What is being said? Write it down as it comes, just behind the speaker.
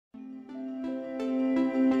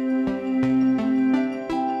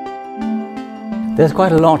There's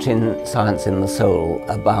quite a lot in Science in the Soul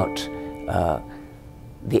about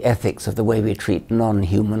the ethics of the way we treat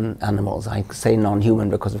non-human animals. I say non-human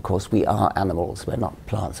because, of course, we are animals. We're not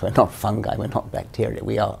plants, we're not fungi, we're not bacteria,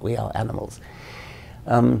 we are animals.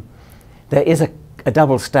 There is a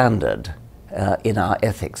double standard in our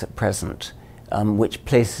ethics at present, which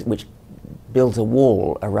builds a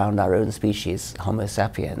wall around our own species, Homo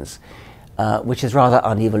sapiens, which is rather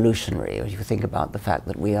unevolutionary. If you think about the fact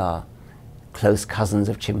that we are close cousins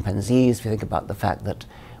of chimpanzees, if you think about the fact that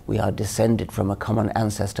we are descended from a common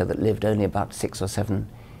ancestor that lived only about 6 or 7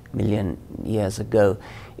 million years ago,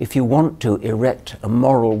 if you want to erect a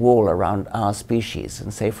moral wall around our species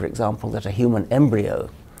and say, for example, that a human embryo,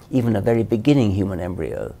 even a very beginning human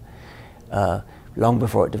embryo, long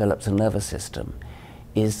before it develops a nervous system,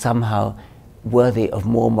 is somehow worthy of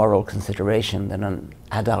more moral consideration than an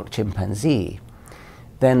adult chimpanzee,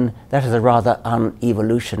 then that is a rather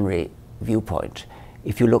unevolutionary viewpoint.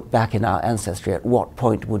 If you look back in our ancestry, at what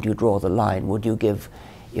point would you draw the line? Would you give,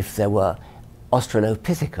 if there were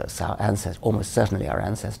Australopithecus, our ancestor, almost certainly our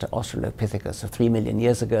ancestor Australopithecus of 3 million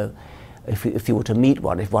years ago, if you were to meet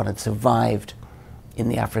one, if one had survived in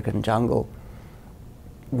the African jungle,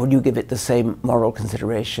 would you give it the same moral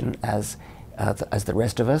consideration as the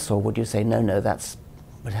rest of us, or would you say, no,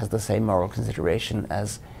 it has the same moral consideration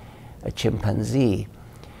as a chimpanzee?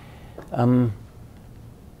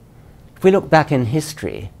 If we look back in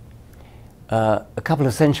history, a couple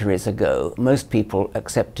of centuries ago, most people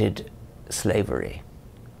accepted slavery.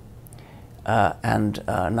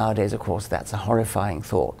 Nowadays, of course, that's a horrifying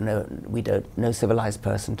thought. No civilized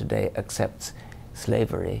person today accepts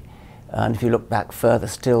slavery. And if you look back further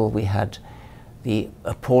still, we had the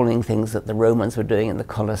appalling things that the Romans were doing in the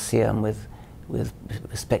Colosseum with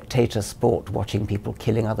spectator sport, watching people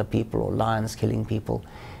killing other people or lions killing people,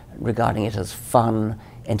 regarding it as fun,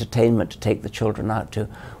 entertainment to take the children out to.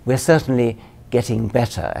 We're certainly getting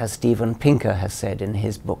better, as Steven Pinker has said in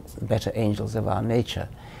his book, Better Angels of Our Nature,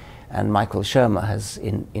 and Michael Shermer has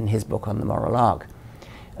in his book on the moral arc.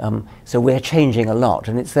 So we're changing a lot,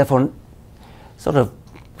 and it's therefore sort of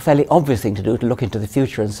fairly obvious thing to do to look into the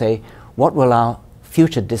future and say, what will our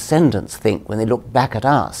future descendants think when they look back at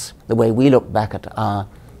us, the way we look back at our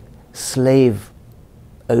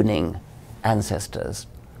slave-owning ancestors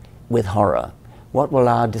with horror? What will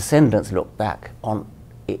our descendants look back on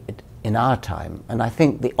in our time? And I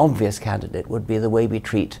think the obvious candidate would be the way we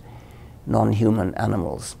treat non-human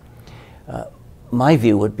animals. My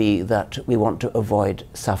view would be that we want to avoid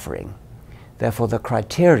suffering. Therefore, the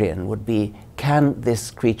criterion would be, can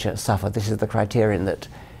this creature suffer? This is the criterion that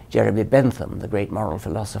Jeremy Bentham, the great moral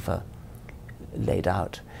philosopher, laid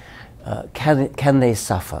out. Can they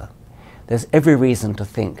suffer? There's every reason to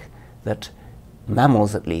think that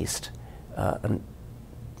mammals, at least, and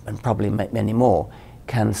probably many more,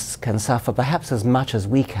 can suffer perhaps as much as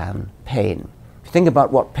we can pain. If you think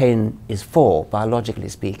about what pain is for, biologically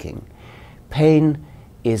speaking, pain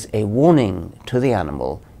is a warning to the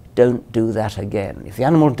animal, don't do that again. If the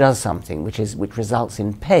animal does something which results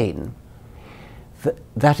in pain,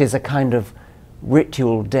 that is a kind of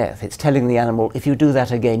ritual death. It's telling the animal, if you do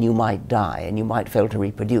that again, you might die and you might fail to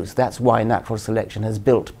reproduce. That's why natural selection has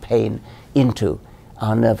built pain into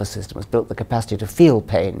our nervous system, has built the capacity to feel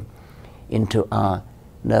pain into our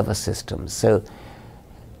nervous systems. So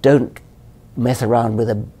don't mess around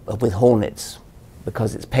with hornets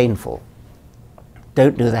because it's painful.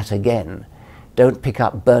 Don't do that again. Don't pick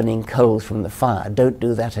up burning coals from the fire. Don't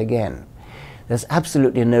do that again. There's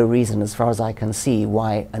absolutely no reason, as far as I can see,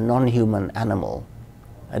 why a non-human animal,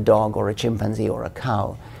 a dog or a chimpanzee or a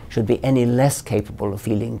cow, should be any less capable of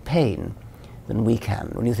feeling pain than we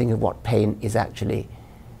can. When you think of what pain is actually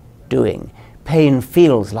doing, pain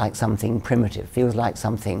feels like something primitive, feels like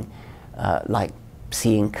something like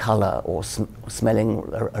seeing color or smelling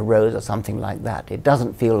a rose or something like that. It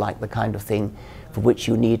doesn't feel like the kind of thing for which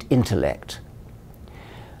you need intellect.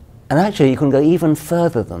 And actually, you can go even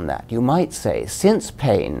further than that. You might say, since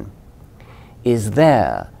pain is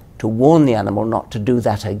there to warn the animal not to do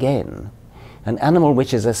that again, an animal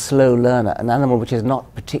which is a slow learner, an animal which is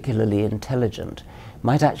not particularly intelligent,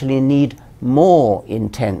 might actually need more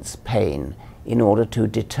intense pain in order to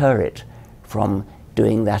deter it from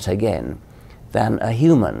doing that again than a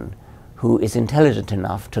human who is intelligent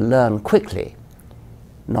enough to learn quickly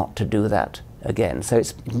not to do that again. So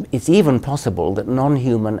it's even possible that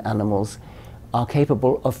non-human animals are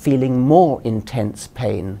capable of feeling more intense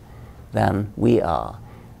pain than we are.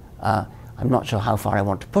 I'm not sure how far I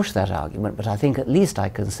want to push that argument, but I think at least I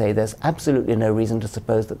can say there's absolutely no reason to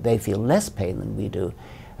suppose that they feel less pain than we do,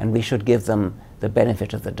 and we should give them the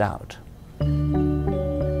benefit of the doubt.